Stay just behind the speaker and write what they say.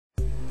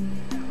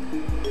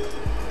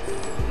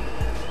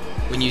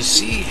When you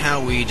see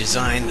how we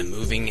design the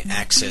moving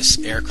axis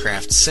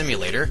aircraft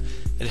simulator,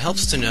 it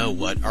helps to know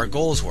what our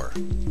goals were.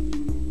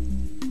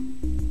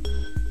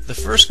 The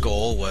first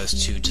goal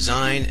was to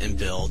design and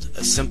build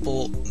a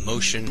simple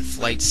motion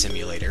flight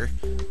simulator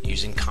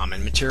using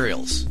common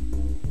materials.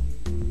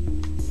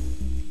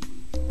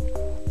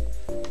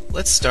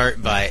 Let's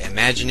start by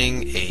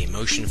imagining a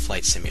motion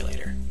flight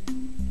simulator.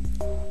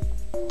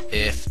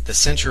 If the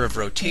center of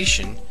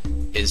rotation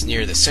is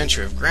near the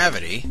center of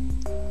gravity,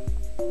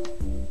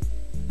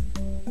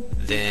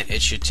 then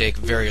it should take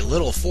very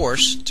little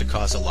force to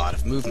cause a lot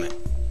of movement.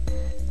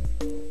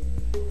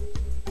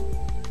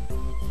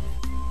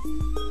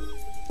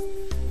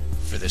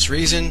 For this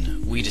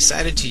reason, we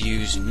decided to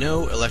use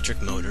no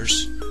electric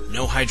motors,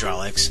 no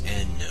hydraulics,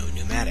 and no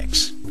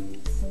pneumatics.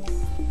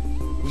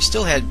 We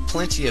still had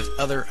plenty of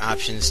other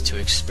options to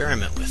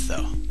experiment with,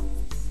 though.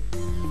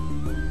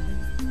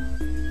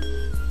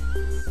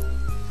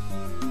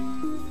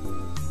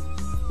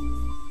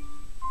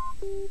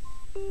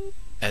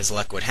 As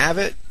luck would have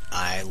it,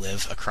 I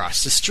live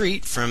across the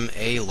street from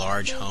a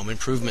large home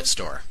improvement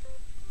store.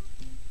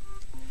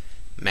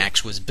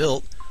 MAACS was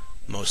built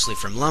mostly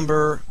from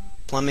lumber,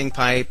 plumbing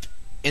pipe,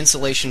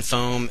 insulation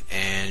foam,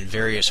 and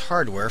various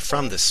hardware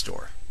from this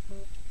store.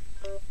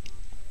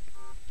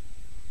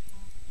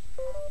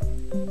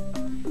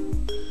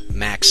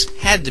 MAACS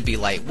had to be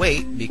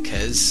lightweight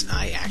because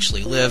I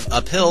actually live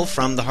uphill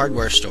from the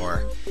hardware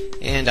store,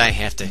 and I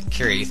have to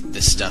carry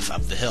this stuff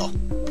up the hill.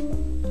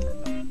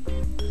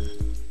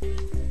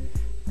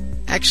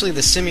 Actually,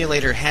 the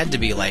simulator had to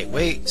be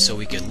lightweight so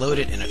we could load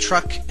it in a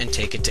truck and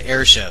take it to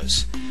air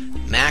shows.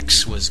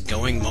 MAACS was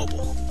going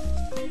mobile.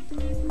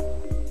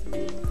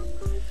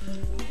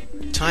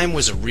 Time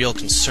was a real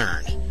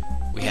concern.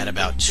 We had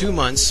about 2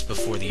 months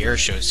before the air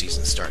show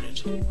season started.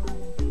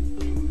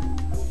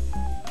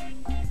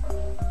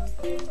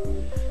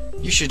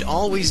 You should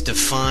always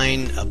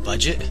define a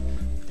budget.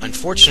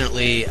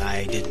 Unfortunately,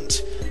 I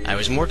didn't. I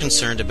was more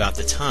concerned about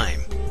the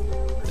time.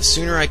 The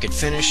sooner I could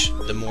finish,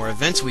 the more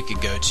events we could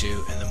go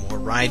to and the more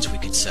rides we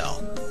could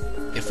sell.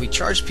 If we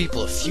charged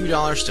people a few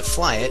dollars to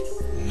fly it,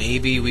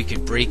 maybe we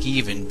could break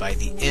even by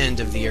the end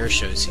of the air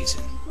show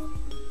season.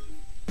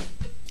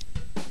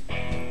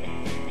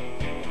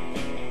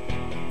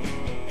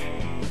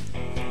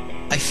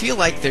 I feel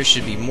like there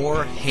should be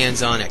more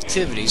hands-on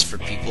activities for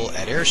people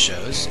at air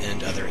shows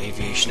and other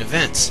aviation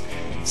events.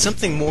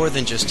 Something more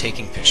than just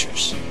taking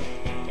pictures.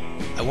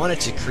 I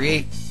wanted to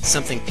create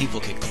something people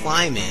could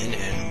climb in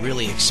and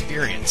really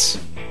experience.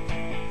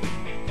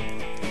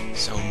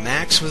 So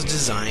MAACS was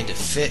designed to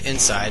fit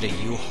inside a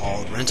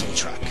U-Haul rental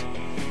truck.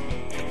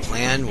 The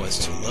plan was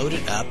to load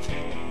it up,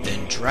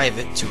 then drive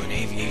it to an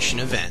aviation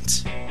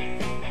event.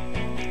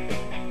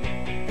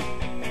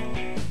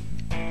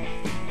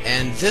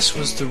 And this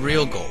was the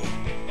real goal,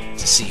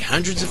 to see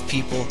hundreds of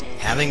people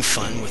having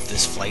fun with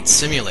this flight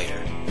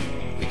simulator.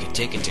 We could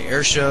take it to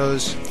air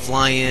shows,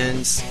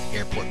 fly-ins,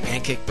 airport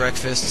pancake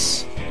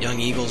breakfasts, Young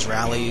Eagles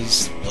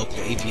rallies, local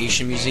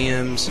aviation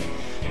museums.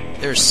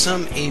 There's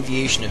some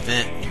aviation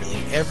event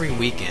nearly every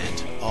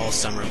weekend, all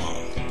summer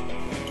long.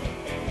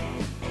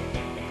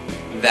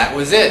 That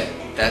was it.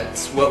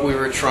 That's what we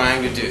were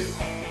trying to do.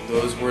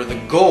 Those were the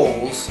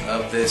goals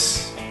of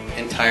this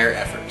entire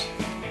effort.